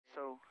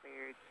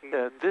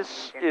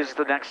this is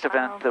the next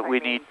event that we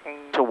need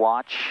to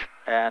watch,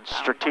 and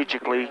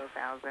strategically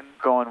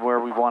going where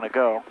we want to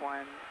go.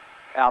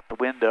 Out the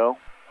window,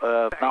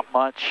 not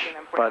much,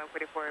 but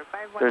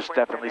there's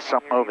definitely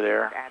something over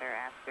there.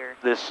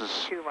 This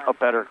is a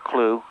better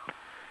clue.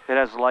 It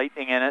has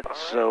lightning in it,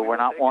 so we're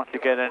not wanting to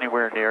get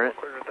anywhere near it.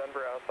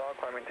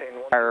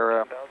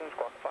 Our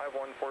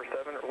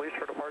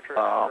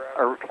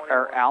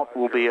out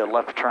will be a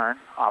left turn,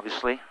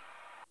 obviously.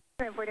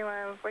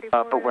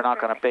 But we're not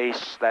going to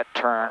base that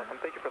turn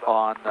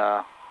on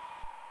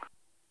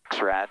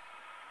NEXRAD.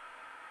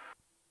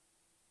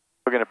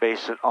 We're going to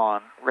base it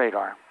on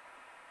radar.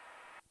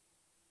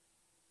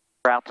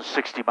 We're out to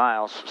 60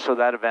 miles, so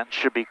that event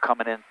should be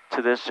coming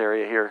into this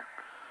area here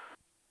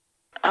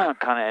kind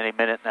of any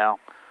minute now.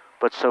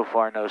 But so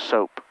far, no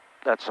soap.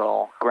 That's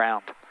all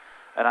ground.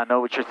 And I know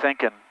what you're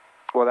thinking.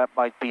 Well, that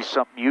might be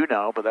something you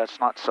know, but that's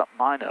not something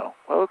I know.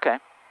 Well, okay.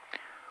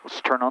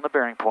 Let's turn on the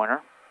bearing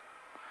pointer.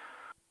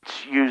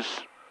 Let's use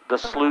the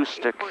slew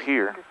stick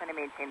here.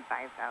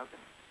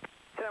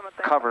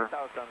 Cover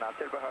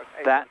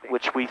that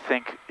which we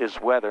think is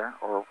weather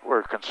or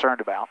we're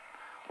concerned about,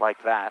 like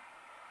that.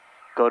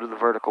 Go to the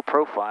vertical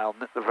profile.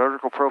 The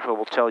vertical profile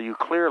will tell you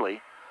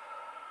clearly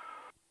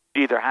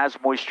it either has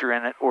moisture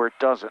in it or it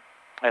doesn't.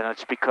 And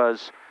it's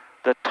because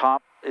the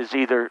top is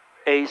either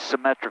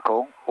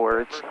asymmetrical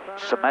or it's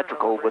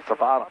symmetrical with the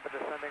bottom.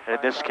 In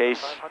this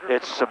case,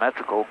 it's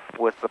symmetrical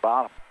with the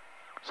bottom.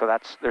 So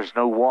there's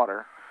no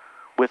water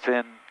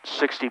within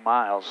 60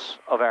 miles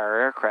of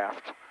our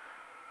aircraft.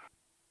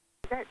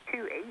 Is that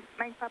 2-8,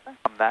 Mike Papa?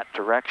 From that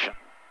direction.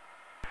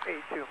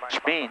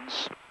 Which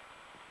means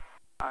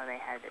they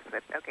had it,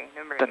 but okay,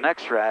 number the 8,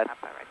 NEXRAD,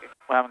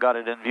 we haven't got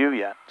it in view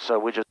yet, so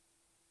we just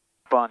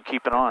keep on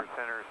keeping on.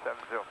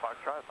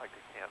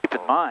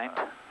 Keep in mind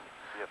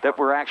that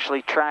we're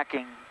actually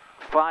tracking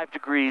 5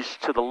 degrees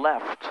to the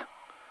left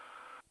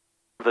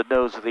of the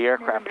nose of the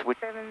aircraft, which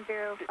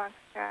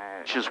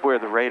is where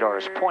the radar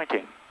is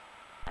pointing.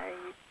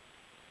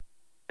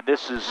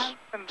 This is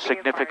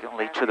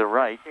significantly to the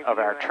right of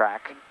our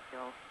track,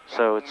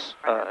 so it's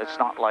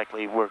not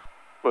likely we're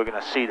going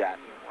to see that.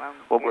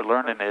 What we're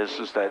learning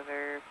is that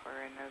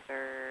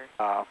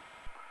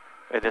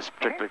in this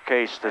particular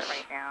case,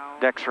 this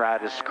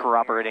NEXRAD is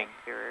corroborating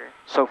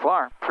so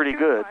far pretty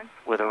good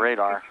with a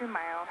radar,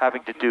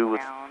 having to do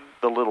with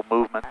the little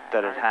movement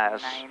that it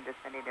has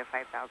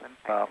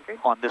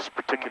on this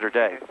particular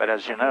day. But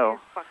as you know,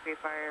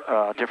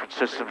 different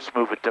systems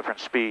move at different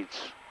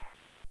speeds.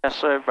 Yes,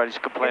 so everybody's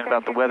complaining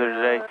about the weather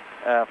today.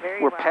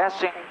 We're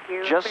passing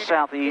just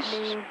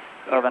southeast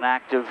of an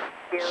active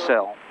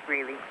cell,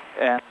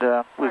 and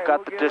we've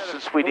got the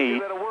distance we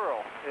need.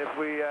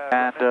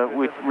 And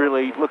we're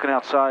really looking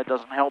outside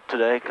doesn't help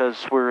today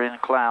because we're in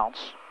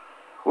clouds.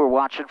 We're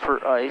watching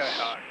for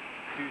ice,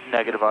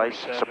 negative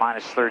ice. It's a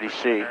minus 30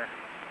 C.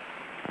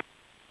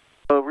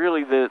 So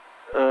really the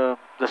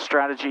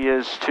strategy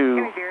is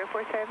to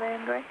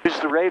use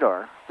the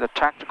radar, the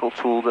tactical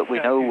tool that we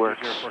know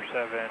works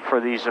for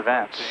these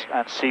events,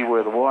 and see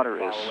where the water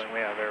is.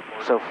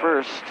 So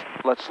first,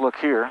 let's look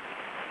here.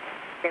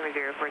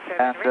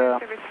 And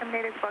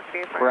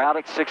we're out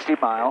at 60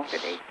 miles,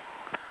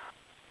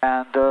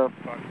 and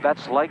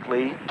that's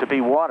likely to be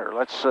water.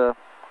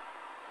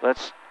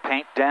 Let's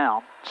paint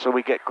down so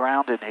we get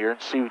ground in here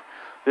and see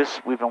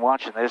this. We've been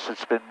watching this.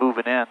 It's been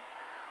moving in.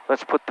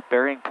 Let's put the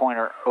bearing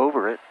pointer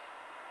over it.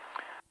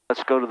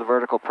 Let's go to the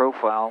vertical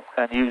profile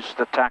and use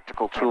the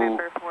tactical tool.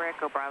 November 4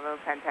 Echo Bravo,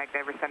 contact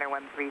Ever Center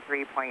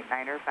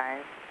 133.9 or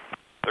 5.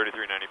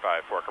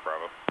 3395, 4 Echo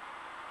Bravo.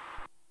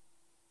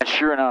 And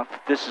sure enough,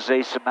 this is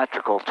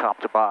asymmetrical top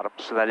to bottom,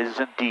 so that is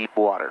indeed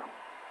water.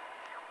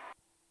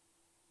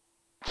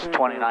 It's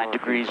 29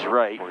 degrees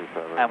right,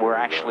 and we're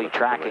actually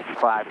tracking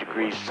 5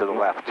 degrees to the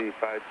left.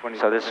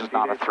 So this is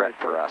not a threat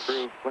for us.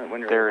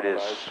 There it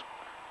is.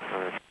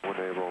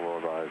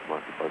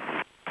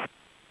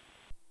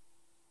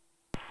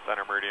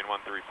 Center Meridian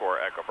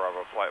 134, Echo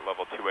Bravo, flight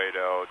level 280,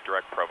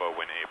 direct Provo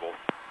when able.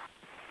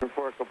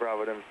 4 Echo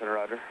Bravo, Center,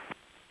 roger.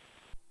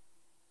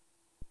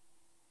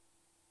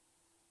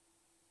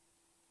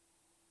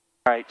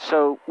 All right,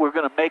 so we're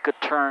going to make a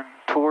turn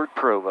toward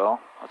Provo.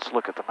 Let's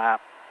look at the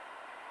map.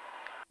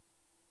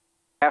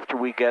 After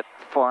we get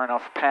far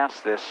enough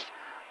past this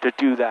to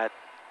do that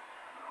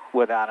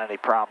without any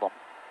problem.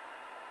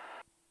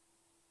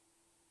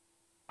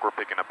 We're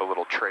picking up a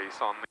little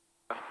trace on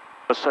the...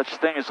 No such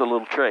thing as a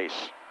little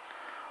trace.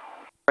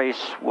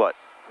 Trace what,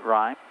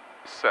 Rhyme?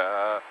 It's,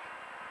 the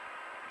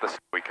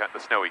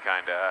snowy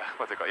kind,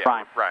 what's it called?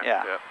 Rhyme, Rhyme,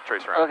 yeah.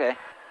 Trace rhyme. Okay,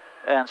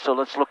 and so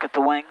let's look at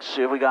the wings,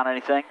 see if we got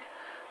anything.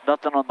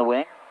 Nothing on the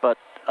wing, but...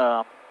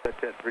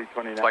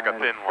 it's like a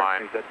thin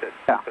line.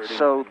 Yeah,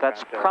 so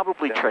that's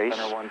probably trace.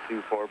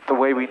 The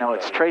way we know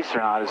it's trace or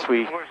not is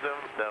we turn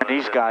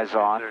these guys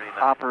on,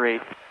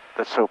 operate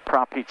so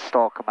prop heat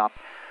stall come out,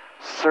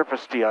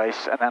 surface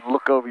de-ice, and then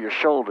look over your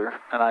shoulder,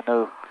 and I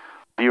know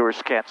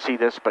viewers can't see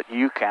this, but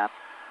you can.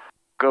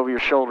 Go over your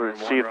shoulder and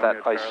see if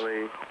that ice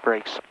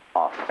breaks.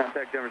 Off.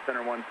 Contact Denver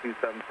Center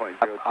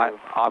 127.02.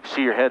 I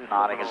see your head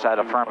nodding. Is that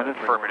affirmative?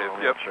 Affirmative,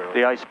 yep.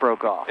 The ice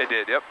broke off. It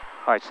did, yep.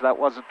 All right, so that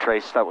wasn't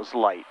trace, that was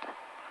light.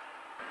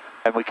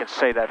 And we can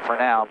say that for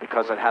now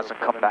because it hasn't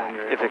come back.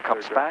 If it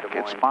comes back,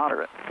 it's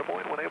moderate.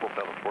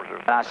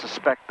 And I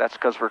suspect that's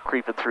because we're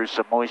creeping through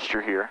some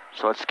moisture here.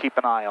 So let's keep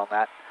an eye on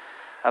that.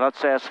 And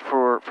let's ask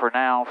for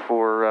now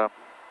for,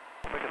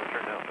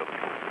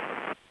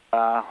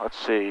 let's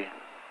see.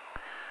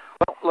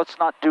 Well, let's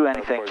not do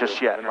anything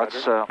just yet.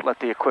 Let's let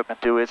the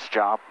equipment do its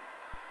job.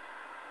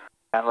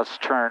 And let's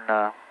turn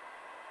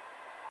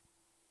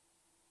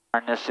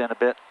this in a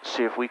bit,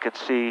 see if we can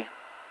see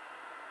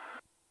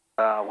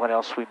what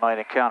else we might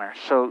encounter.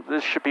 So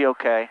this should be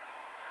okay.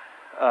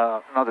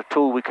 Another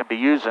tool we can be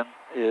using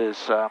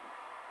is on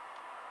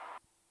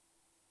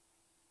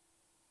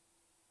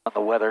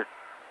the weather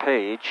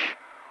page,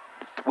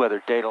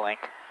 weather data link,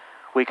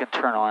 we can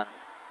turn on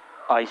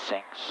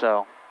icing.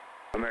 So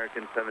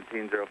American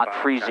 1705.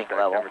 not freezing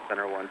level,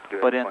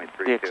 but in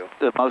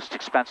the most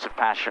expensive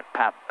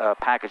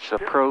package, the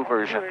Pro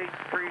version,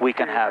 we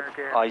can have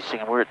icing,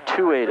 and we're at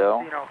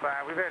 280.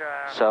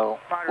 So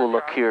we'll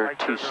look here,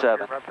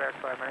 27.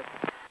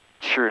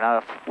 Sure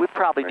enough, we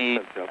probably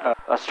need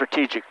a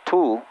strategic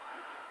tool,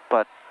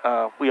 but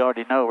we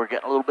already know we're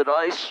getting a little bit of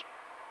ice.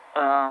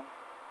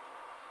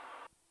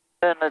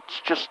 And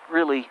it's just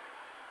really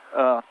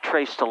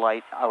trace to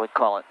light, I would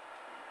call it.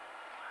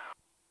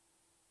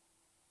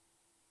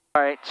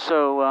 All right,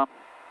 so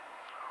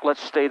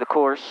let's stay the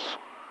course.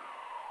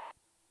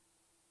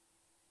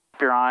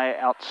 Keep your eye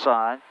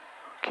outside.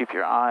 Keep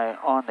your eye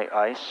on the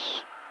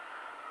ice.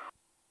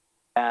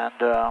 And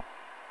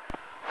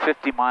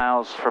 50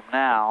 miles from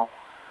now,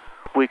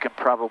 we can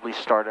probably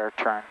start our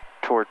turn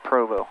toward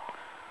Provo.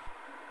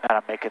 And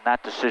I'm making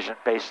that decision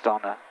based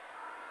on a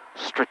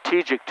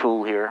strategic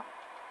tool here.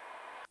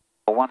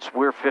 But once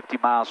we're 50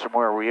 miles from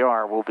where we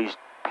are, we'll be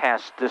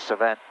past this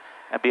event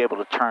and be able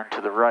to turn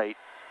to the right.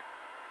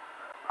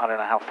 I don't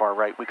know how far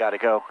right we got to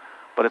go,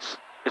 but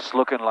it's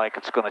looking like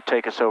it's going to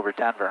take us over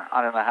Denver.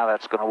 I don't know how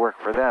that's going to work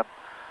for them,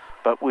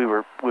 but we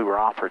were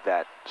offered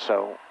that.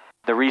 So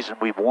the reason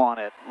we want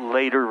it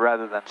later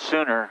rather than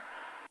sooner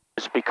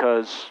is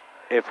because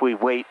if we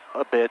wait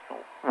a bit,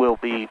 we'll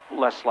be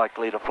less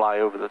likely to fly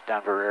over the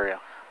Denver area.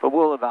 But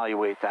we'll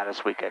evaluate that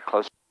as we get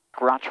closer.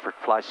 Rochfort,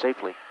 fly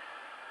safely.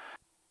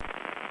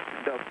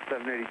 Delta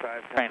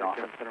 785, Train off.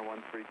 Center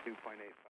 132.8.